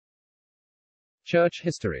Church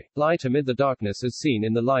History. Light Amid the Darkness as Seen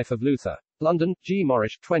in the Life of Luther. London, G.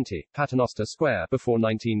 Morrish, 20, Paternoster Square, before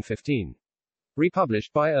 1915.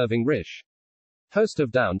 Republished by Irving Risch. Host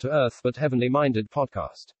of Down to Earth but Heavenly Minded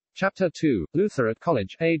podcast. Chapter 2. Luther at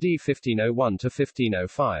College, AD 1501 to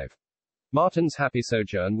 1505. Martin's happy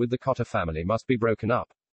sojourn with the Cotta family must be broken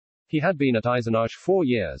up. He had been at Eisenach 4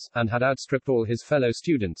 years, and had outstripped all his fellow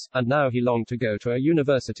students, and now he longed to go to a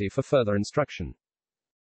university for further instruction.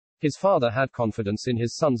 His father had confidence in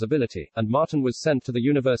his son's ability, and Martin was sent to the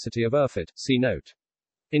University of Erfurt, see note.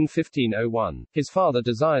 In 1501, his father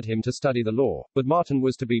desired him to study the law, but Martin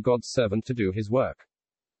was to be God's servant to do his work.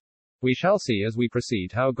 We shall see as we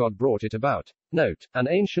proceed how God brought it about. Note, an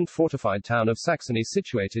ancient fortified town of Saxony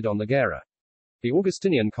situated on the Gera. The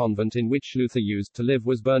Augustinian convent in which Luther used to live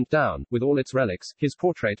was burnt down, with all its relics, his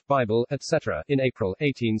portrait, Bible, etc., in April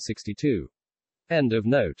 1862. End of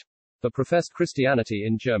note. The professed Christianity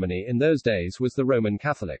in Germany in those days was the Roman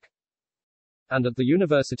Catholic. And at the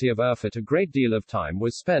University of Erfurt a great deal of time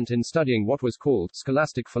was spent in studying what was called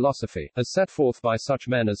scholastic philosophy, as set forth by such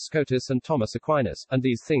men as Scotus and Thomas Aquinas, and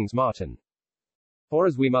these things Martin, or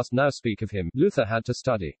as we must now speak of him, Luther had to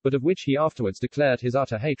study, but of which he afterwards declared his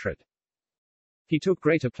utter hatred. He took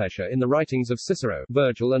greater pleasure in the writings of Cicero,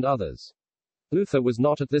 Virgil and others. Luther was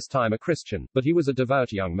not at this time a Christian, but he was a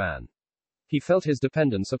devout young man. He felt his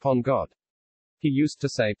dependence upon God. He used to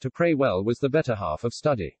say, to pray well was the better half of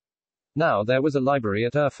study. Now there was a library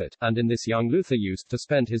at Erfurt, and in this young Luther used to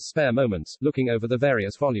spend his spare moments, looking over the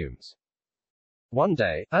various volumes. One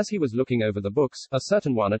day, as he was looking over the books, a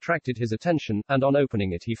certain one attracted his attention, and on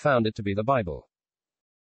opening it he found it to be the Bible.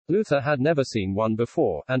 Luther had never seen one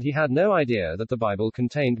before, and he had no idea that the Bible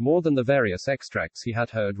contained more than the various extracts he had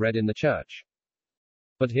heard read in the church.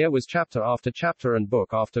 But here was chapter after chapter and book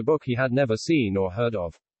after book he had never seen or heard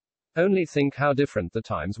of. Only think how different the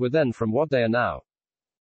times were then from what they are now.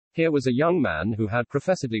 Here was a young man who had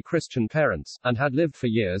professedly Christian parents, and had lived for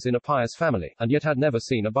years in a pious family, and yet had never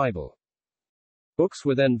seen a Bible. Books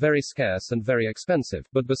were then very scarce and very expensive,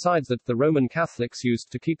 but besides that, the Roman Catholics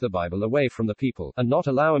used to keep the Bible away from the people, and not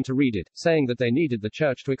allow them to read it, saying that they needed the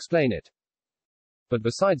church to explain it. But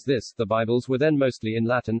besides this, the Bibles were then mostly in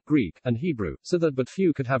Latin, Greek, and Hebrew, so that but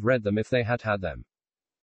few could have read them if they had had them.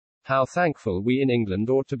 How thankful we in England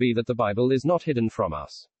ought to be that the Bible is not hidden from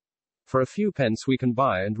us. For a few pence we can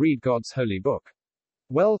buy and read God's holy book.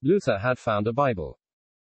 Well, Luther had found a Bible.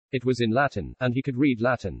 It was in Latin, and he could read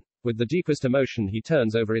Latin. With the deepest emotion he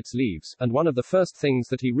turns over its leaves, and one of the first things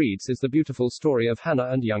that he reads is the beautiful story of Hannah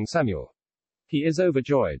and young Samuel. He is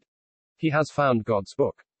overjoyed. He has found God's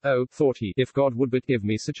book. Oh, thought he, if God would but give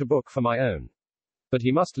me such a book for my own. But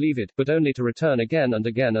he must leave it, but only to return again and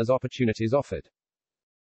again as opportunities offered.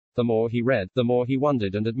 The more he read, the more he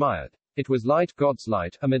wondered and admired. It was light, God's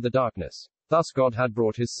light, amid the darkness. Thus God had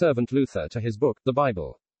brought his servant Luther to his book, the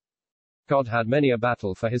Bible. God had many a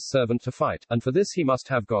battle for his servant to fight, and for this he must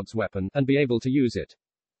have God's weapon, and be able to use it.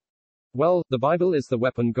 Well, the Bible is the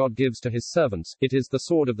weapon God gives to his servants, it is the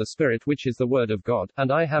sword of the Spirit which is the word of God,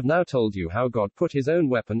 and I have now told you how God put his own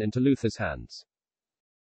weapon into Luther's hands.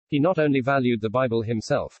 He not only valued the Bible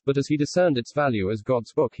himself, but as he discerned its value as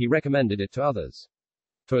God's book he recommended it to others.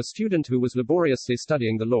 To a student who was laboriously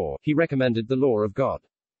studying the law, he recommended the law of God.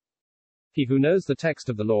 He who knows the text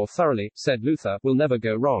of the law thoroughly, said Luther, will never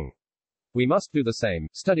go wrong. We must do the same,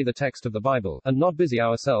 study the text of the Bible, and not busy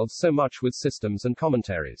ourselves so much with systems and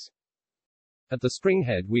commentaries. At the spring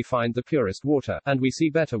head we find the purest water, and we see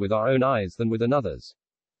better with our own eyes than with another's.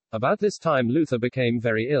 About this time Luther became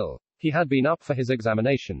very ill. He had been up for his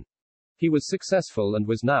examination. He was successful and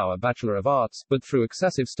was now a Bachelor of Arts, but through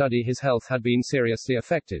excessive study his health had been seriously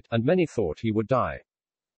affected, and many thought he would die.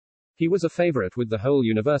 He was a favorite with the whole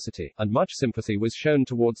university, and much sympathy was shown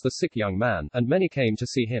towards the sick young man, and many came to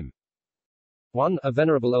see him. One, a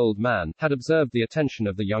venerable old man, had observed the attention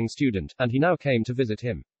of the young student, and he now came to visit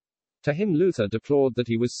him. To him Luther deplored that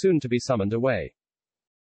he was soon to be summoned away.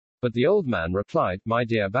 But the old man replied, my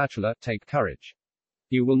dear bachelor, take courage.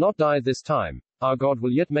 You will not die this time. Our God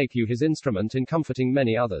will yet make you his instrument in comforting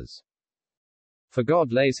many others. For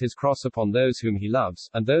God lays his cross upon those whom he loves,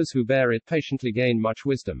 and those who bear it patiently gain much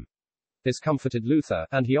wisdom. This comforted Luther,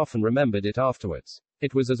 and he often remembered it afterwards.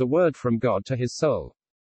 It was as a word from God to his soul.